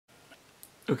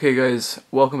Okay guys,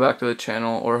 welcome back to the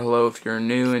channel, or hello if you're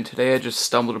new, and today I just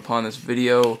stumbled upon this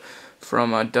video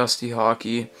from Dusty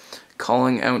Hockey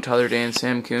calling out Tyler Day and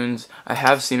Sam Coons. I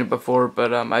have seen it before,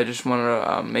 but I just want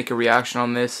to make a reaction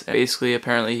on this. Basically,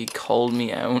 apparently he called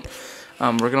me out.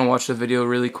 We're going to watch the video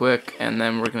really quick, and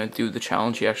then we're going to do the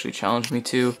challenge he actually challenged me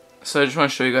to. So I just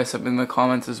want to show you guys something in the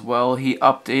comments as well. He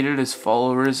updated his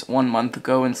followers 1 month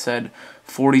ago and said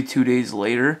 42 days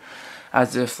later,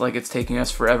 as if like it's taking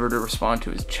us forever to respond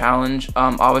to his challenge.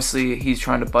 Obviously he's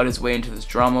trying to butt his way into this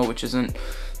drama, which isn't,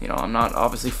 you know, I'm not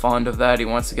obviously fond of that. He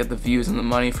wants to get the views and the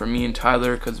money for me and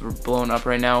Tyler because we're blowing up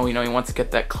right now. You know, he wants to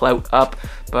get that clout up.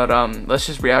 But let's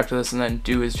just react to this and then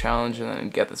do his challenge and then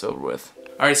get this over with.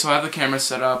 Alright, so I have the camera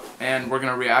set up and we're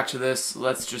gonna react to this.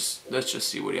 Let's just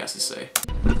see what he has to say.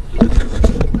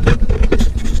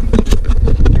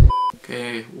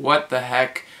 Okay, what the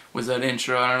heck was that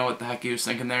intro? I don't know what the heck he was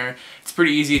thinking there. It's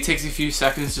pretty easy. It takes a few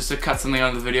seconds just to cut something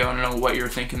out of the video. I don't know what you were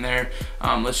thinking there.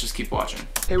 Let's just keep watching.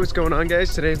 Hey, what's going on,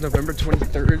 guys? Today is November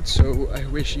 23rd, so I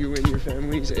wish you and your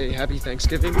families a happy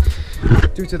Thanksgiving.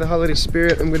 Due to the holiday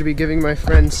spirit, I'm going to be giving my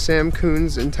friends Sam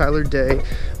Coons and Tyler Day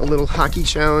a little hockey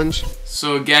challenge.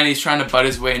 So again, he's trying to butt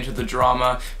his way into the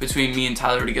drama between me and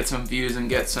Tyler to get some views and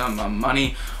get some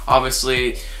money.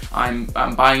 Obviously, I'm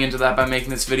buying into that by making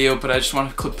this video, but I just want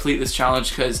to complete this challenge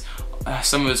because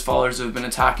some of his followers have been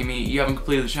attacking me. You haven't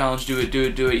completed the challenge, do it, do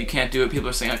it, do it. You can't do it. People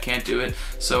are saying I can't do it.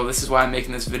 So this is why I'm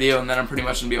making this video, and then I'm pretty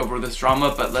much going to be over with this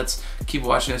drama, but let's keep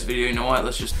watching this video. You know what?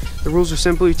 Let's just... The rules are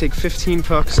simple. You take 15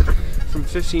 pucks from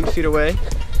 15 feet away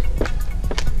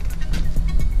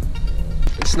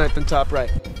and snipe them top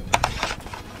right.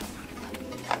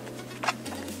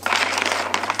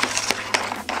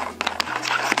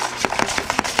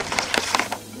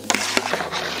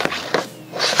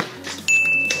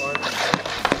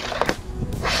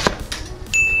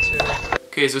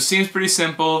 Okay, so it seems pretty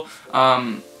simple.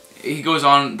 He goes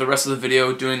on the rest of the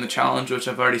video doing the challenge, which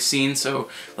I've already seen, so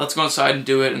let's go inside and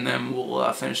do it, and then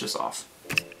we'll finish this off.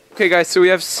 Okay guys, so we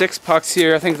have 6 pucks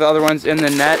here. I think the other one's in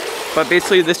the net, but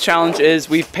basically this challenge is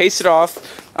we've paced it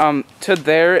off to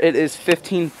there. It is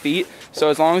 15 feet. So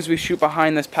as long as we shoot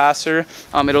behind this passer,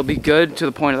 it'll be good, to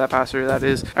the point of that passer, that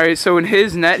is. Alright, so in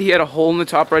his net, he had a hole in the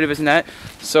top right of his net.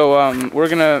 So we're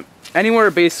gonna,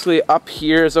 anywhere basically up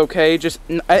here is okay. Just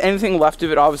anything left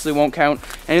of it obviously won't count.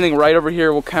 Anything right over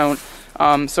here will count.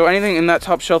 So anything in that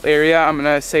top shelf area, I'm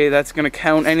gonna say that's gonna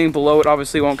count. Anything below it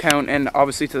obviously won't count, and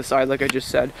obviously to the side, like I just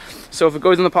said. So if it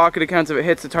goes in the pocket, it counts. If it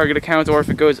hits the target, it counts. Or if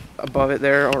it goes above it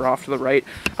there or off to the right,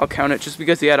 I'll count it. Just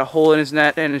because he had a hole in his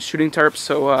net and his shooting tarp.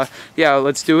 So yeah,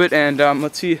 let's do it, and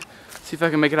let's see if I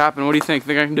can make it happen. What do you think?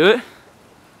 Think I can do it?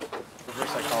 Reverse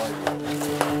psychology.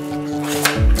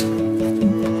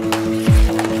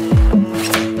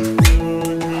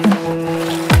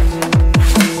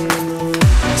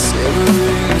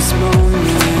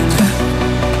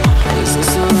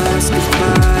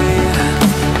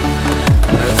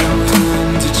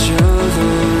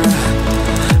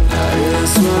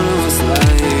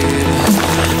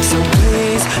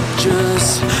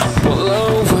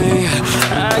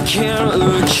 Can't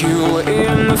look you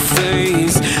in the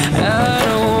face. I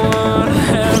don't wanna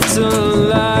have to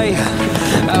lie.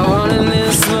 I wanted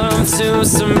this love to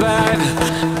survive.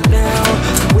 Now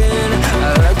when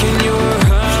I look in your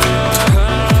eyes,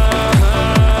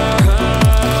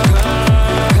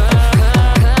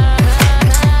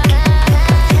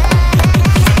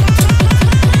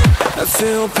 I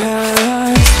feel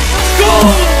paralyzed.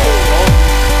 Go!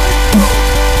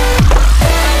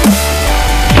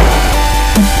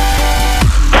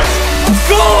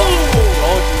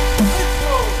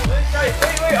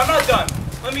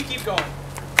 Let me keep going.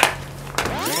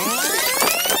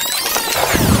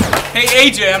 Hey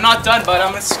AJ, I'm not done, but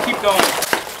I'm gonna keep going.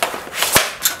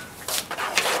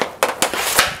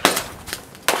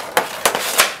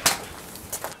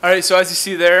 Alright, so as you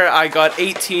see there, I got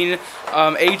 18.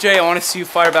 AJ, I want to see you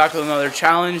fire back with another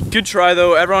challenge. Good try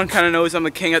though. Everyone kind of knows I'm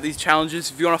the king at these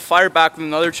challenges. If you want to fire back with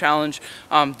another challenge,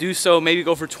 do so. Maybe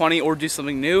go for 20 or do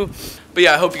something new. But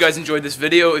yeah, I hope you guys enjoyed this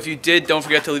video. If you did, don't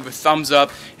forget to leave a thumbs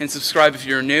up and subscribe if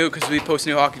you're new, because we post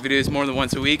new hockey videos more than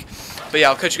once a week. But yeah,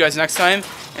 I'll catch you guys next time,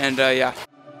 and yeah.